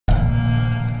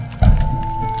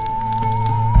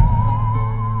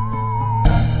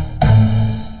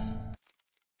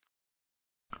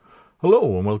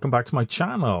Hello and welcome back to my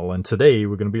channel, and today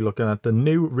we're going to be looking at the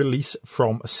new release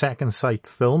from Second Sight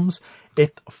Films,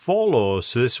 It Follows.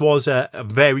 So this was a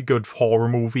very good horror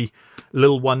movie,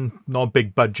 little one, not a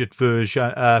big budget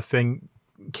version thing.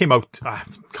 Came out, I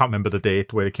can't remember the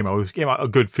date where it came out. It came out a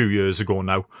good few years ago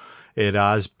now, it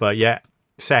has. But yeah,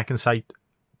 Second Sight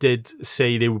did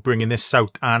say they were bringing this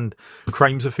out, and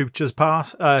Crimes of the Future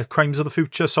Past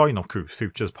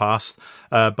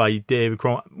by David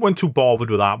Crow. Wasn't too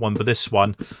bothered with that one, but this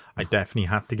one I definitely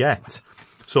had to get.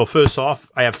 So first off,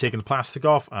 I have taken the plastic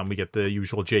off, and we get the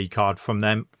usual J card from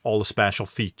them. All the special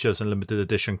features and limited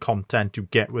edition content you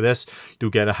get with this. You do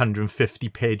get a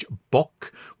 150-page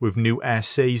book with new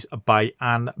essays by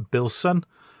Anne Bilson,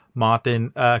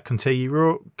 Martin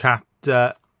Conteiro, Kat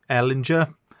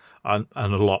Ellinger, and a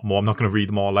lot more. I'm not going to read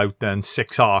them all out. Then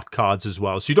 6 art cards as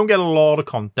well. So you don't get a lot of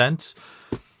contents,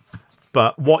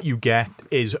 but what you get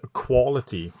is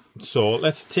quality. So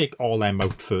let's take all them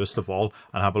out first of all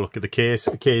and have a look at the case.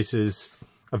 The case is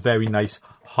a very nice,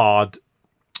 hard,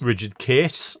 rigid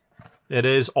case. It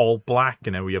is all black,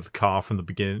 and then we have the car from the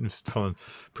beginning, from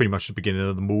pretty much the beginning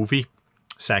of the movie.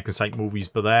 Second Sight movies,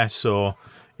 but there. So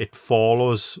It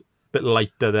Follows, a bit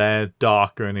lighter there,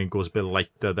 darker, and it goes a bit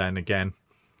lighter then again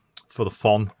for the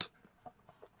font.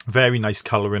 Very nice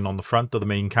colouring on the front of the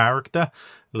main character.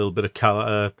 A little bit of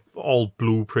colour, all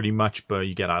blue pretty much, but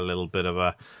you get a little bit of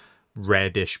a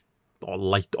reddish or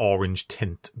light orange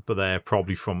tint, but they're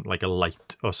probably from like a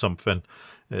light or something.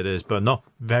 It is, but no,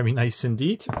 very nice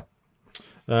indeed.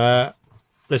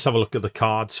 Let's have a look at the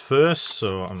cards first,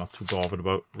 so I'm not too bothered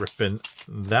about ripping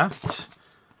that.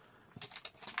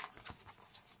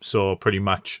 So pretty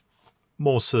much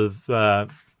most of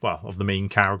of the main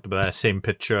character, but they're same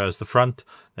picture as the front.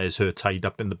 There's her tied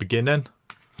up in the beginning.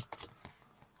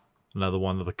 Another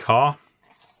one of the car.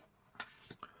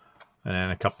 And then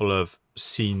a couple of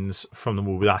scenes from the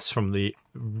movie. That's from the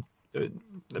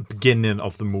beginning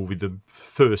of the movie, the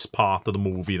first part of the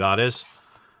movie, that is.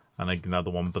 And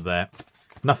another one, but there.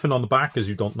 Nothing on the back, as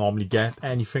you don't normally get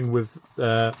anything with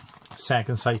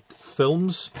Second Sight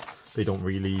Films. They don't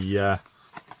really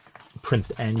print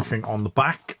anything on the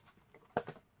back.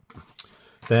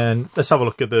 Then let's have a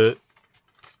look at the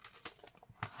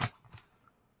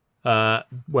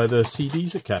where the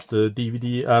CDs are kept, the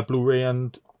DVD, Blu-ray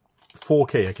and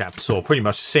 4K are kept. So pretty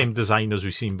much the same design as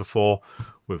we've seen before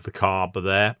with the car, but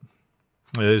there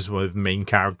it is with the main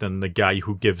character and the guy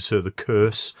who gives her the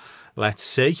curse. Let's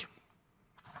see.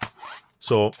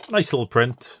 So nice little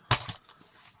print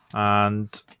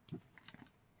and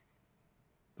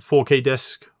 4K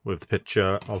disc with the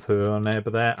picture of her on there,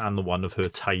 but there, and the one of her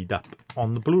tied up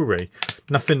on the Blu-ray.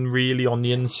 Nothing really on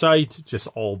the inside, just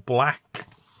all black.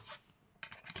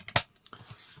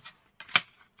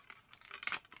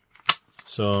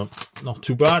 So not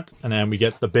too bad. And then we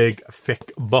get the big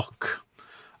thick book,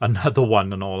 another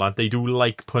one and all that. They do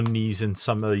like putting these in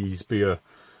some of these beer.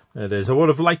 It is. I would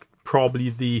have liked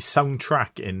probably the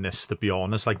soundtrack in this, to be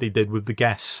honest, like they did with The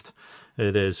Guest.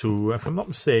 It is, who, if I'm not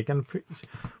mistaken,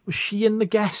 was she in The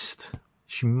Guest?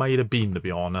 She might have been, to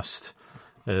be honest.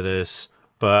 It is.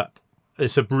 But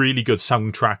it's a really good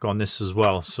soundtrack on this as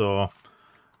well. So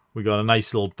we got a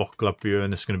nice little booklet here,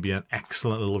 and it's going to be an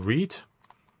excellent little read.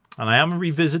 And I haven't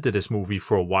revisited this movie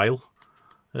for a while.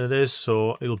 It is,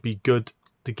 so it'll be good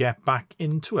to get back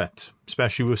into it,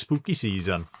 especially with spooky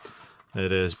season.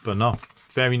 It is, but no.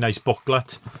 Very nice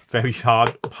booklet, very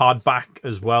hardback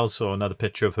as well. So another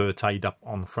picture of her tied up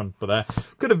on the front, but there.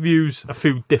 Could have used a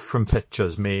few different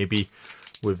pictures maybe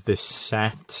with this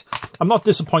set. I'm not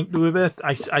disappointed with it.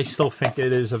 I still think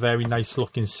it is a very nice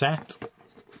looking set.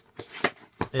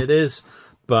 It is,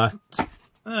 but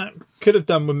could have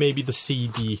done with maybe the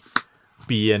CD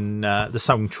being, the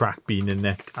soundtrack being in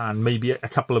it, and maybe a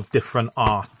couple of different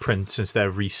art prints instead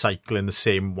of recycling the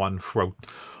same one throughout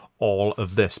all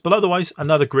of this. But otherwise,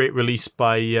 another great release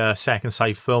by Second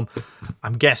Sight Film.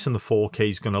 I'm guessing the 4K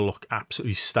is going to look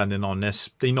absolutely stunning on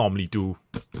this. They normally do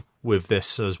with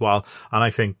this as well, and I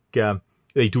think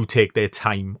they do take their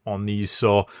time on these,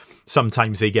 so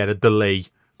sometimes they get a delay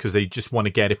because they just want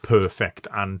to get it perfect,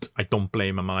 and I don't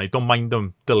blame them, and I don't mind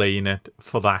them delaying it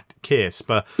for that case.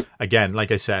 But again,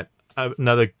 like I said,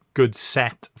 another good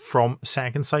set from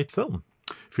Second Sight Film.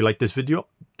 If you like this video,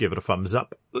 give it a thumbs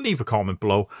up, leave a comment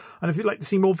below, and if you'd like to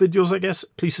see more videos, I guess,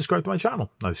 please subscribe to my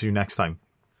channel. I'll see you next time.